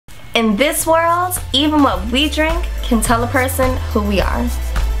In this world, even what we drink can tell a person who we are.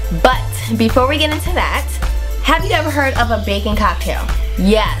 But before we get into that, have you ever heard of a bacon cocktail?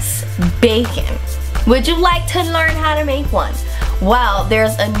 Yes, bacon. Would you like to learn how to make one? Well,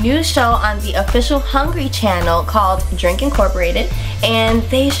 there's a new show on the official Hungry channel called Drink Incorporated, and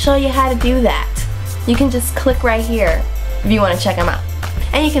they show you how to do that. You can just click right here if you want to check them out.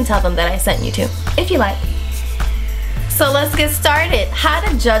 And you can tell them that I sent you to, if you like. So let's get started. How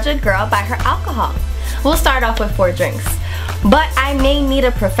to judge a girl by her alcohol. We'll start off with 4 drinks. But I may need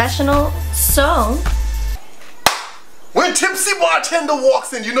a professional, so... When tipsy bartender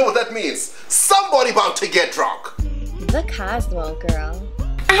walks in, you know what that means. Somebody about to get drunk. The Cosmo girl.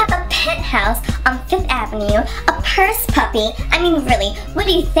 I have a penthouse on 5th Avenue, a purse puppy. I mean, really, what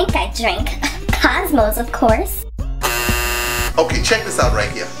do you think I drink? Cosmos, of course. Okay, check this out right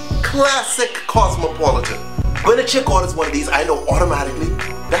here. Classic cosmopolitan. When a chick orders one of these, I know automatically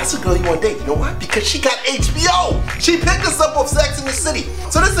that's a girl you want to date. You know why? Because she got HBO. She picked us up off Sex in the City.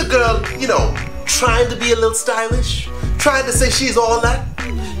 So this is a girl, you know, trying to be a little stylish, trying to say she's all that,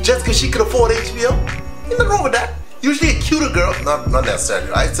 just because she could afford HBO. Ain't nothing wrong with that. Usually a cuter girl, not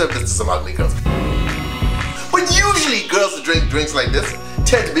necessarily. I said this to some ugly girls. But usually girls that drink drinks like this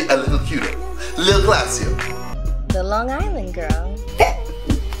tend to be a little cuter, a little classier. The Long Island girl.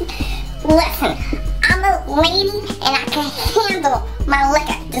 Listen, I'm a lady and I can handle my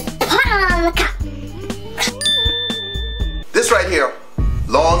liquor. Just put it on the cup. This right here,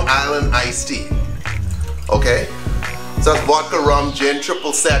 Long Island iced tea. Okay? So that's vodka, rum, gin,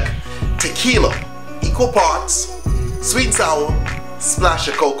 triple sec, tequila, equal parts, sweet and sour, splash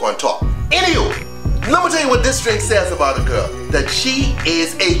of Coke on top. Anywho, let me tell you what this drink says about a girl. That she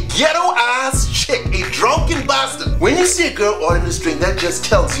is a ghetto-ass chick, a drunken bastard. When you see a girl ordering this drink, that just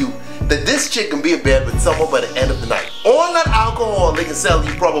tells you that this chick can be in bed with someone by the end of the night. All that alcohol, they can sell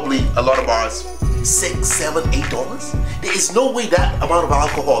you probably a lot of bars, $6, $7, $8. There is no way that amount of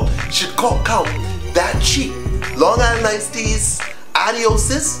alcohol should come that cheap. Long Island iced teas,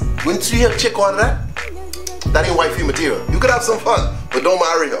 adioses. When you hear a chick order that ain't wifey material. You could have some fun, but don't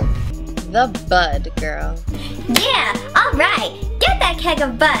marry her. The Bud girl. Yeah, alright. Get that keg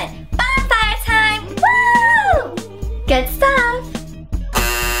of Bud. Bonfire time. Woo! Good stuff.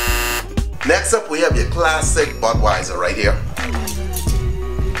 Next up, we have your classic Budweiser right here.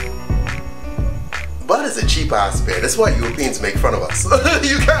 Bud is a cheap ass beer. That's why Europeans make fun of us.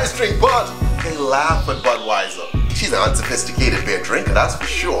 You guys drink Bud. They laugh at Budweiser. She's an unsophisticated beer drinker, that's for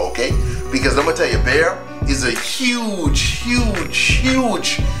sure, okay? Because I'm gonna tell you, beer is a huge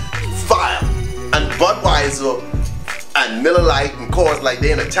fire. And Budweiser and Miller Lite and Coors Light,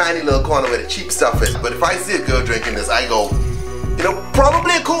 they're in a tiny little corner where the cheap stuff is. But if I see a girl drinking this, I go, you know,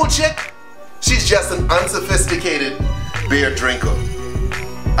 probably a cool chick. She's just an unsophisticated beer drinker.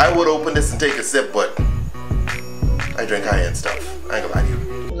 I would open this and take a sip, but I drink high-end stuff. I ain't gonna lie to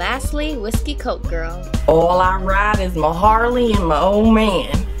you. Lastly, Whiskey Coke girl. All I ride is my Harley and my old man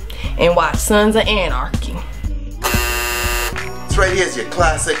and watch Sons of Anarchy. This right here is your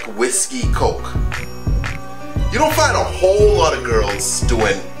classic Whiskey Coke. You don't find a whole lot of girls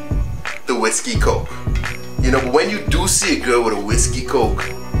doing the Whiskey Coke. You know, but when you do see a girl with a Whiskey Coke,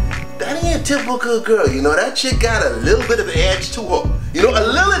 that ain't a typical girl, you know. That chick got a little bit of edge to her. You know, a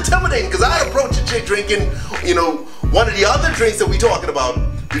little intimidating, because I'd approach a chick drinking, you know, one of the other drinks that we talking about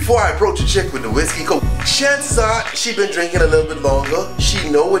before I approach a chick with the Whiskey Coke. Chances are she been drinking a little bit longer, she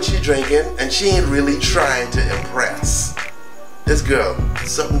know what she drinking, and she ain't really trying to impress. This girl,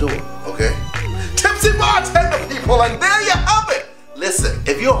 something to her, okay? Tipsy bartender people, and there you have it. Listen,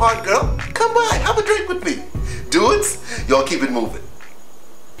 if you're a hot girl, come by, have a drink with me. Dudes, y'all keep it moving.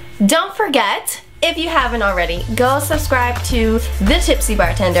 Don't forget, if you haven't already, go subscribe to The Tipsy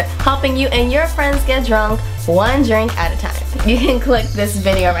Bartender, helping you and your friends get drunk 1 drink at a time. You can click this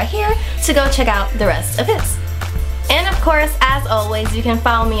video right here to go check out the rest of his. And of course, as always, you can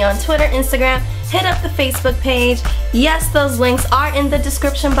follow me on Twitter, Instagram, hit up the Facebook page. Yes, those links are in the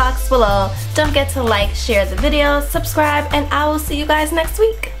description box below. Don't forget to like, share the video, subscribe, and I will see you guys next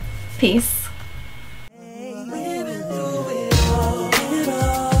week. Peace.